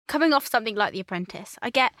coming off something like The Apprentice, I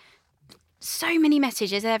get so many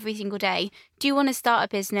messages every single day. Do you want to start a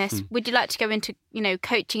business? Would you like to go into,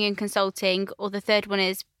 coaching and consulting? Or the third one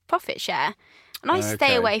is profit share. And I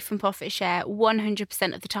stay away from profit share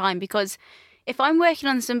 100% of the time, because if I'm working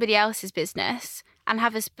on somebody else's business and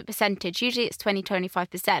have a percentage, usually it's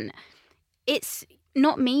 20-25%, it's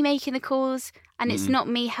not me making the calls and it's not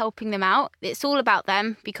me helping them out. It's all about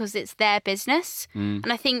them because it's their business.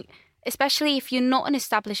 And I think, especially if you're not an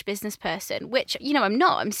established business person, which, I'm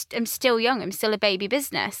not. I'm still young. I'm still a baby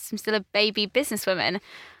business. I'm still a baby businesswoman.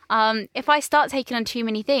 If I start taking on too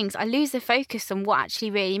many things, I lose the focus on what actually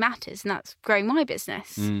really matters, and that's growing my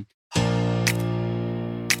business.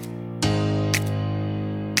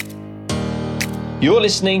 You're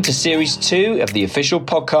listening to Series 2 of the official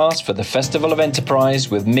podcast for the Festival of Enterprise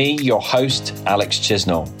with me, your host, Alex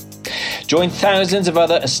Chisnell. Join thousands of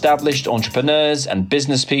other established entrepreneurs and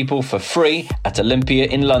business people for free at Olympia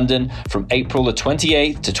in London from April the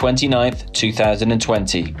 28th to 29th,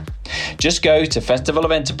 2020. Just go to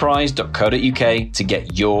festivalofenterprise.co.uk to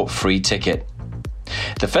get your free ticket.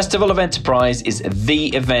 The Festival of Enterprise is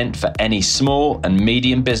the event for any small and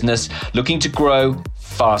medium business looking to grow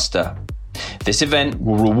faster. This event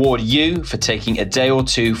will reward you for taking a day or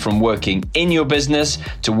two from working in your business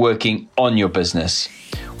to working on your business.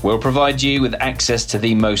 We'll provide you with access to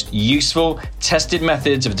the most useful, tested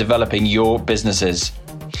methods of developing your businesses.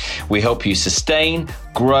 We help you sustain,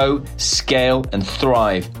 grow, scale, and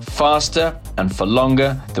thrive faster and for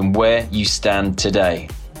longer than where you stand today.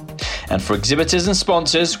 And for exhibitors and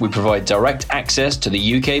sponsors, we provide direct access to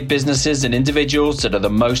the UK businesses and individuals that are the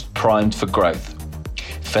most primed for growth.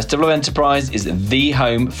 Festival of Enterprise is the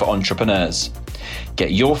home for entrepreneurs.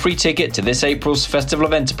 Get your free ticket to this April's Festival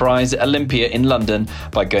of Enterprise at Olympia in London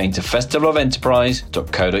by going to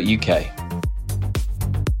festivalofenterprise.co.uk.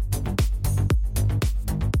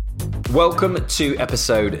 Welcome to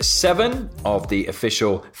episode 7 of the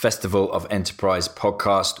official Festival of Enterprise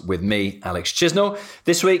podcast with me, Alex Chisnell.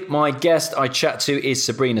 This week, my guest I chat to is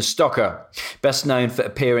Sabrina Stocker, best known for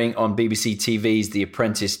appearing on BBC TV's The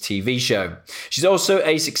Apprentice TV show. She's also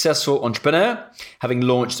a successful entrepreneur, having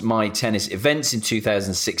launched My Tennis Events in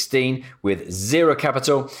 2016 with zero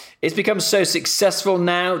capital. It's become so successful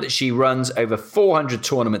now that she runs over 400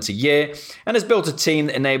 tournaments a year and has built a team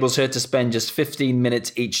that enables her to spend just 15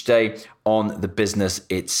 minutes each day on the business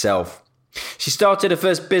itself. She started her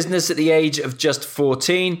first business at the age of just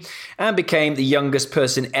 14 and became the youngest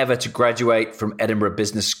person ever to graduate from Edinburgh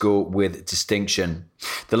Business School with distinction.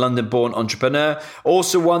 The London-born entrepreneur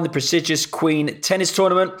also won the prestigious Queen Tennis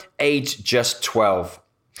Tournament, aged just 12.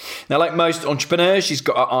 Now, like most entrepreneurs, she's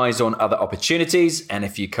got her eyes on other opportunities, and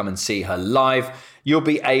if you come and see her live, you'll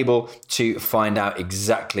be able to find out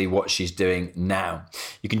exactly what she's doing now.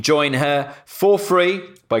 You can join her for free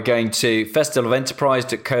by going to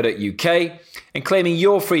festivalofenterprise.co.uk and claiming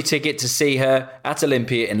your free ticket to see her at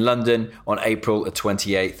Olympia in London on April the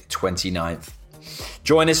 28th, 29th.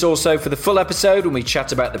 Join us also for the full episode when we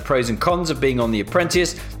chat about the pros and cons of being on The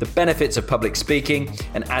Apprentice, the benefits of public speaking,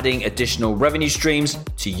 and adding additional revenue streams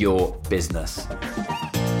to your business.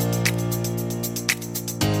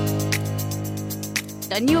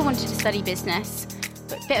 I knew I wanted to study business,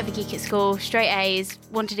 but a bit of a geek at school, straight A's,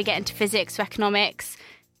 wanted to get into physics or economics.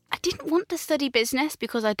 I didn't want to study business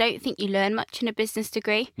because I don't think you learn much in a business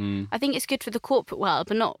degree. I think it's good for the corporate world,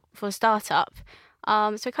 but not for a startup.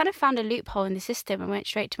 So I kind of found a loophole in the system and went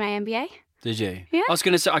straight to my MBA. Did you? Yeah. I was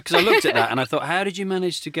going to say, because I looked at that and I thought, how did you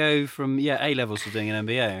manage to go from A-levels to doing an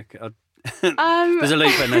MBA? There's a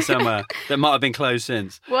loop in there somewhere that might have been closed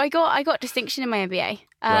since. Well, I got distinction in my MBA.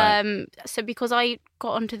 Right. So because I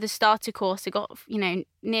got onto the starter course, I got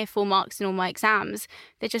near full marks in all my exams.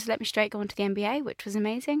 They just let me straight go onto the MBA, which was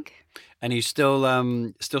amazing. And are you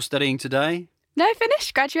still studying today? No,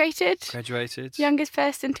 finished, graduated. Graduated. Youngest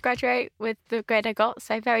person to graduate with the grade I got,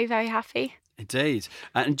 so very, very happy. Indeed.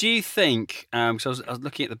 And do you think, because I was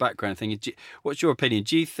looking at the background thinking, what's your opinion?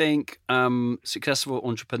 Do you think successful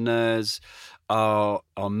entrepreneurs are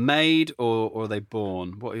made or are they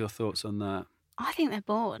born? What are your thoughts on that? I think they're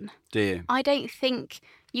born. Do you? I don't think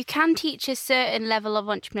you can teach a certain level of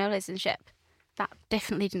entrepreneurship. That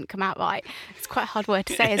definitely didn't come out right. It's quite a hard word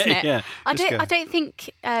to say, isn't it? Yeah. I don't think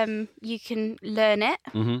you can learn it.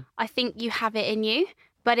 Mm-hmm. I think you have it in you,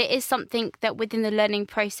 but it is something that within the learning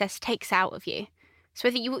process takes out of you. So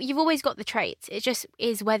whether you've always got the traits, it just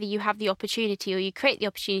is whether you have the opportunity or you create the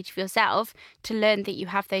opportunity for yourself to learn that you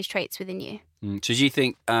have those traits within you. So do you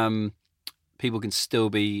think people can still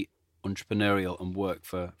be entrepreneurial and work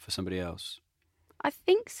for somebody else? I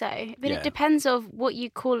think so, but It depends on what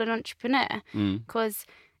you call an entrepreneur. Because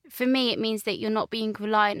for me, it means that you're not being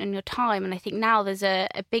reliant on your time. And I think now there's a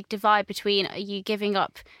big divide between, are you giving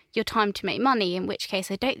up your time to make money, in which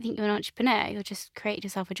case I don't think you're an entrepreneur. You're just creating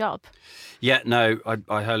yourself a job. Yeah, no,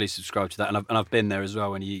 I wholly subscribe to that. And I've been there as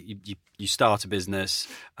well. When you start a business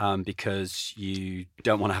because you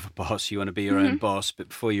don't want to have a boss, you want to be your own boss. But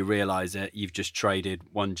before you realise it, you've just traded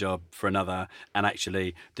one job for another. And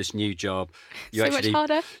actually, this new job, much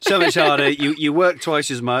harder. So much harder. You work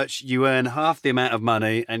twice as much, you earn half the amount of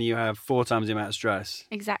money, and you have 4 times the amount of stress.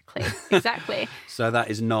 Exactly. So that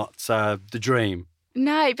is not the dream.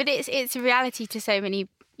 No, but it's a reality to so many,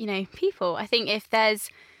 people. I think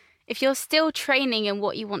if you're still training in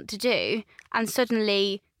what you want to do, and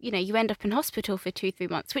suddenly, you end up in hospital for 2-3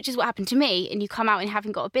 months, which is what happened to me, and you come out and you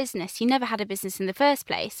haven't got a business. You never had a business in the first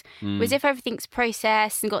place. Whereas if everything's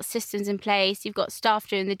processed and got systems in place, you've got staff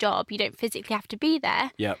doing the job, you don't physically have to be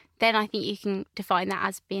there. Yep. Then I think you can define that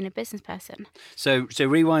as being a business person. So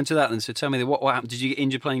rewind to that then. So tell me, what happened? Did you get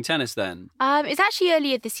injured playing tennis then? It's actually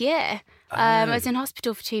earlier this year. I was in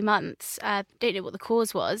hospital for 2 months. Don't know what the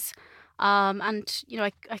cause was. And,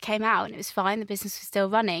 I came out and it was fine. The business was still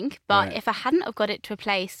running. But if I hadn't have got it to a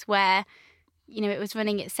place where, it was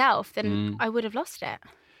running itself, then I would have lost it.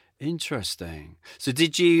 Interesting. So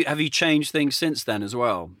have you changed things since then as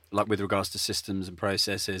well? Like with regards to systems and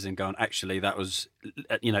processes, and gone, actually, that was,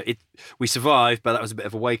 we survived, but that was a bit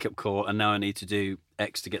of a wake-up call, and now I need to do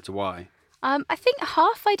X to get to Y. I think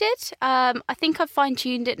half I did. I think I've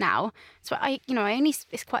fine-tuned it now. So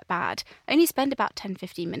it's quite bad. I only spend about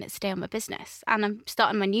 10-15 minutes a day on my business, and I'm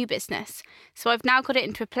starting my new business. So I've now got it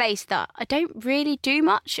into a place that I don't really do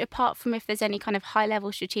much, apart from if there's any kind of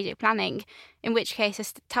high-level strategic planning, in which case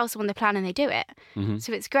I tell someone the plan and they do it. Mm-hmm.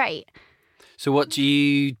 So it's great. So what do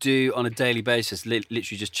you do on a daily basis? Literally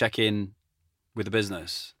just check in with the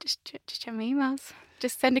business? Just check my emails.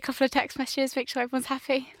 Just send a couple of text messages, make sure everyone's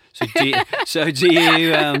happy. So do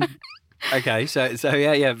you okay, so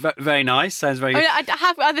yeah, very nice. Sounds very good. I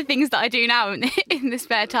have other things that I do now in the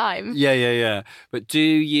spare time. Yeah. But do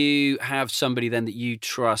you have somebody then that you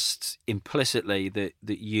trust implicitly that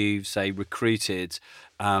you've, say, recruited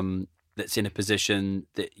that's in a position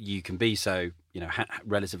that you can be so,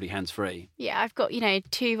 relatively hands-free? Yeah, I've got,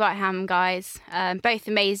 2 right-hand guys, both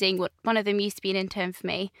amazing. One of them used to be an intern for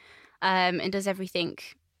me and does everything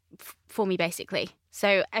for me, basically.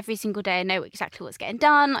 So every single day I know exactly what's getting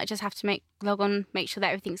done. I just have to log on, make sure that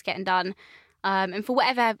everything's getting done. And for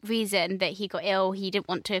whatever reason that he got ill, he didn't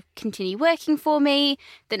want to continue working for me,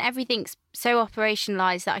 then everything's so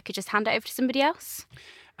operationalised that I could just hand it over to somebody else.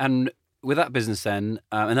 And with that business then,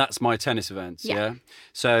 and that's My Tennis Events, yeah?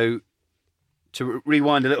 So to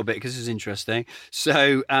rewind a little bit, because this is interesting.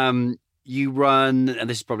 So you run, and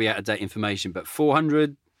this is probably out-of-date information, but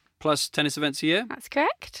 400 plus tennis events a year? That's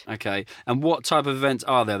correct. Okay. And what type of events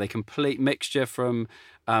are there? Are they complete mixture from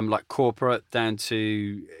like corporate down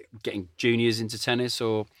to getting juniors into tennis,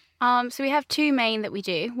 or? So we have 2 main that we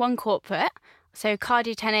do. One corporate, so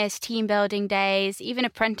cardio tennis, team building days, even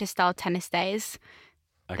apprentice-style tennis days.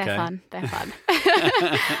 Okay. They're fun.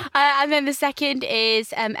 And then the second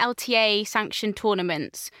is LTA sanctioned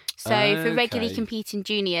tournaments. So for regularly competing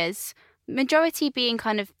juniors, majority being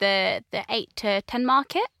kind of the 8 to 10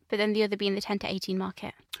 market, but then the other being the 10 to 18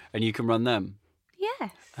 market. And you can run them?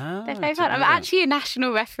 Yes. They're very fun. I'm actually a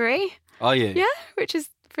national referee. Are you? Yeah, which is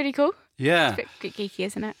pretty cool. Yeah. It's a bit geeky,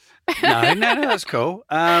 isn't it? No, that's cool.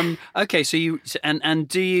 Okay, so you and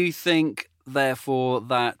do you think therefore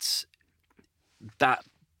that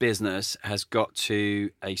business has got to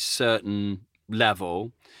a certain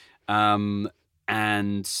level, and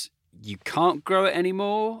you can't grow it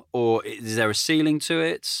anymore, or is there a ceiling to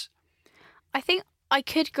it? I think I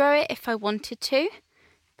could grow it if I wanted to,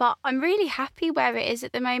 but I'm really happy where it is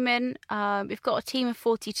at the moment. We've got a team of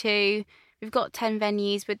 42. We've got 10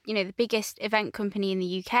 venues with, the biggest event company in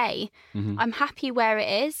the UK. Mm-hmm. I'm happy where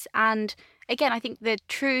it is. And again, I think the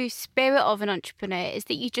true spirit of an entrepreneur is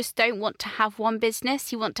that you just don't want to have one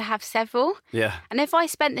business. You want to have several. Yeah. And if I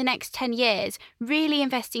spent the next 10 years really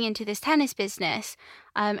investing into this tennis business,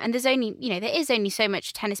 and there's only, there is only so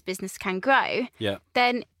much tennis business can grow. Yeah.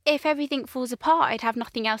 Then if everything falls apart, I'd have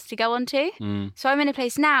nothing else to go on to. So I'm in a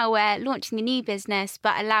place now where launching the new business,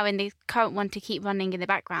 but allowing the current one to keep running in the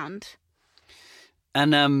background.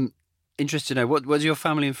 And interested to know, what do your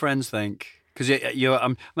family and friends think? Because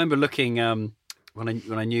I remember looking when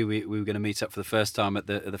I knew we were going to meet up for the first time at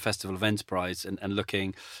the Festival of Enterprise, and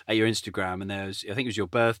looking at your Instagram, and there was, I think it was your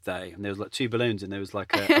birthday, and there was like 2 balloons, and there was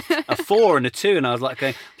like a 4 and a 2, and I was like,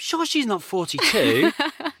 I'm sure she's not 42.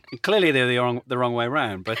 Clearly, they're the wrong way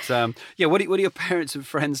around. But what do your parents and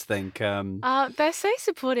friends think? They're so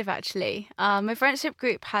supportive, actually. My friendship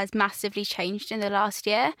group has massively changed in the last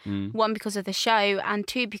year. One, because of the show, and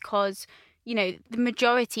two, because the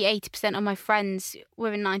majority, 80% of my friends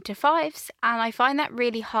were in 9-to-5s, and I find that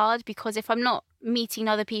really hard because if I'm not meeting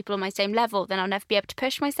other people on my same level, then I'll never be able to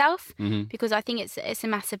push myself because I think it's a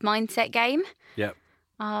massive mindset game. Yeah.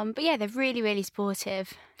 But yeah, they're really, really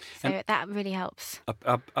supportive. So that really helps.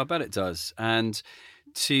 I bet it does. And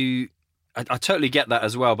I totally get that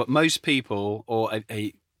as well. But most people, or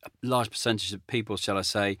a large percentage of people, shall I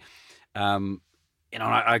say,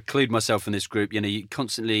 I include myself in this group. You're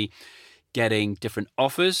constantly getting different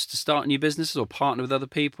offers to start new businesses or partner with other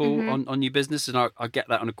people on new businesses. And I get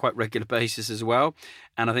that on a quite regular basis as well.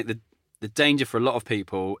 And I think the danger for a lot of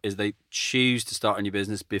people is they choose to start a new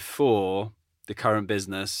business before the current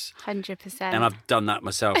business. 100%. And I've done that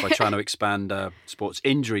myself by trying to expand a sports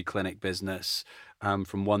injury clinic business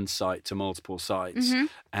from one site to multiple sites.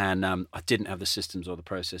 And I didn't have the systems or the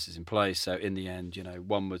processes in place. So in the end,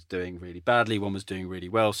 one was doing really badly, one was doing really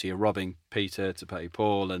well. So you're robbing Peter to pay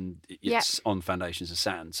Paul, and it's on foundations of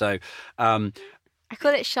sand. So I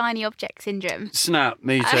call it shiny object syndrome. Snap,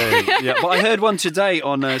 me too. Yeah, but I heard one today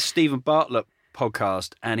on Stephen Bartlett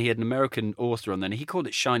podcast, and he had an American author on there, and he called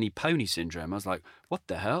it shiny pony syndrome. I was like, what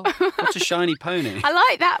the hell? What's a shiny pony? I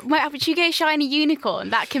like that. But you go shiny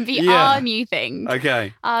unicorn. That can be our new thing.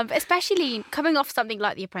 Okay. Especially coming off something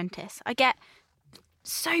like The Apprentice. I get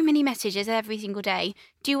so many messages every single day.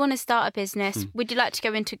 Do you want to start a business? Would you like to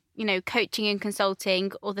go into, coaching and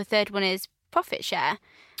consulting? Or the third one is profit share.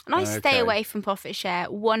 And I stay away from profit share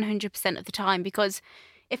 100% of the time, because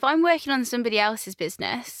if I'm working on somebody else's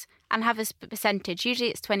business and have a percentage, usually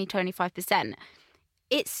it's 20-25%,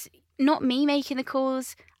 it's not me making the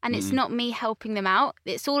calls and it's not me helping them out.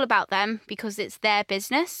 It's all about them because it's their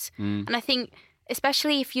business. And I think,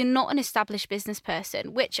 especially if you're not an established business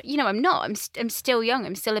person, which, I'm not. I'm still young.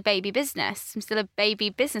 I'm still a baby business. I'm still a baby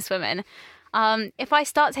businesswoman. If I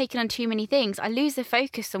start taking on too many things, I lose the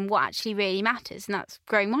focus on what actually really matters, and that's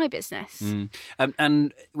growing my business.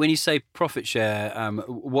 And when you say profit share,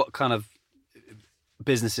 what kind of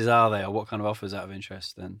businesses are they, or what kind of offers out of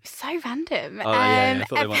interest then? So random. I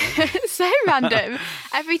thought they were. So random.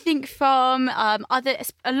 Everything from a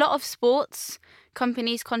lot of sports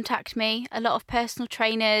companies contact me, a lot of personal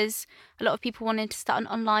trainers, a lot of people wanting to start an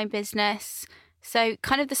online business. So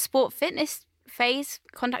kind of the sport fitness phase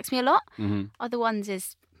contacts me a lot. Other ones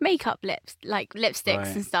is makeup,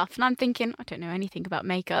 lipsticks and stuff, and I'm thinking, I don't know anything about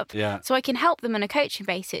makeup, so I can help them on a coaching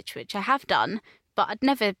basis, which I have done, but I'd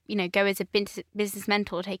never go as a business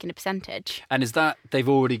mentor taking a percentage. And is that they've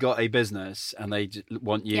already got a business and they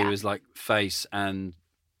want you as like face and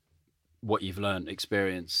what you've learned,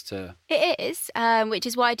 experience to... It is, which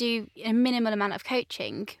is why I do a minimal amount of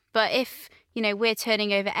coaching. But if we're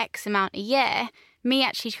turning over X amount a year, me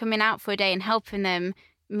actually coming out for a day and helping them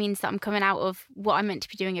means that I'm coming out of what I'm meant to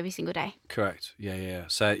be doing every single day. Correct. Yeah.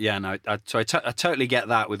 So I totally get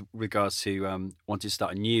that with regards to wanting to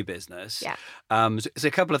start a new business. Yeah. So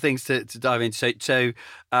a couple of things to dive into. So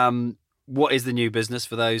what is the new business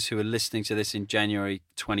for those who are listening to this in January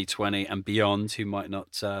 2020 and beyond, who might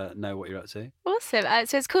not know what you're up to? Awesome.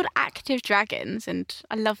 So it's called Active Dragons, and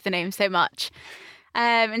I love the name so much.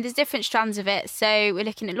 And there's different strands of it. So we're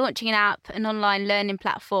looking at launching an app, an online learning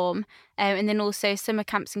platform, and then also summer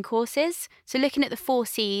camps and courses. So looking at the 4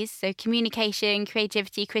 C's, so communication,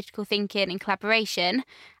 creativity, critical thinking and collaboration,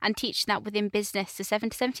 and teaching that within business to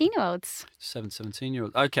 7 to 17-year-olds. 7 to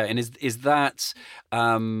 17-year-olds. Okay. And is that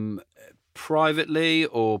privately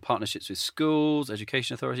or partnerships with schools,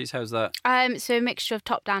 education authorities? How's that? So a mixture of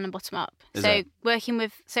top down and bottom up. Working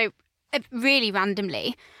with... really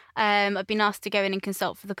randomly, I've been asked to go in and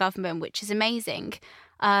consult for the government, which is amazing.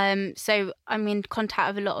 So I'm in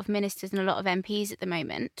contact with a lot of ministers and a lot of MPs at the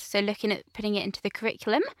moment. So looking at putting it into the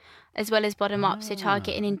curriculum as well as bottom up, so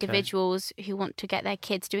targeting individuals who want to get their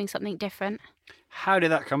kids doing something different. How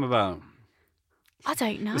did that come about? I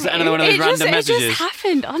don't know. Was that another one of those random messages? It just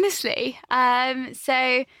happened, honestly. I'm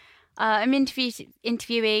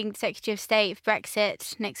interviewing the Secretary of State for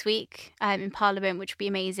Brexit next week in Parliament, which will be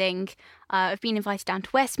amazing. I've been invited down to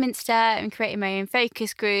Westminster and creating my own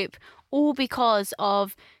focus group, all because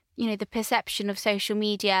of the perception of social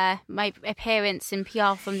media, my appearance and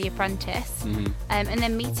PR from The Apprentice, and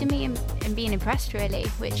then meeting me and being impressed, really,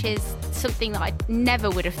 which is something that I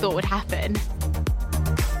never would have thought would happen.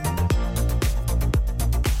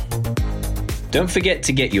 Don't forget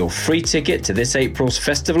to get your free ticket to this April's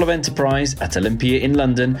Festival of Enterprise at Olympia in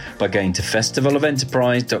London by going to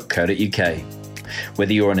festivalofenterprise.co.uk.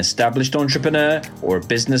 Whether you're an established entrepreneur or a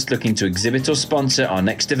business looking to exhibit or sponsor our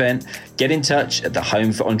next event, get in touch at the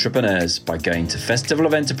Home for Entrepreneurs by going to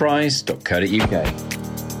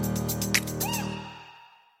festivalofenterprise.co.uk.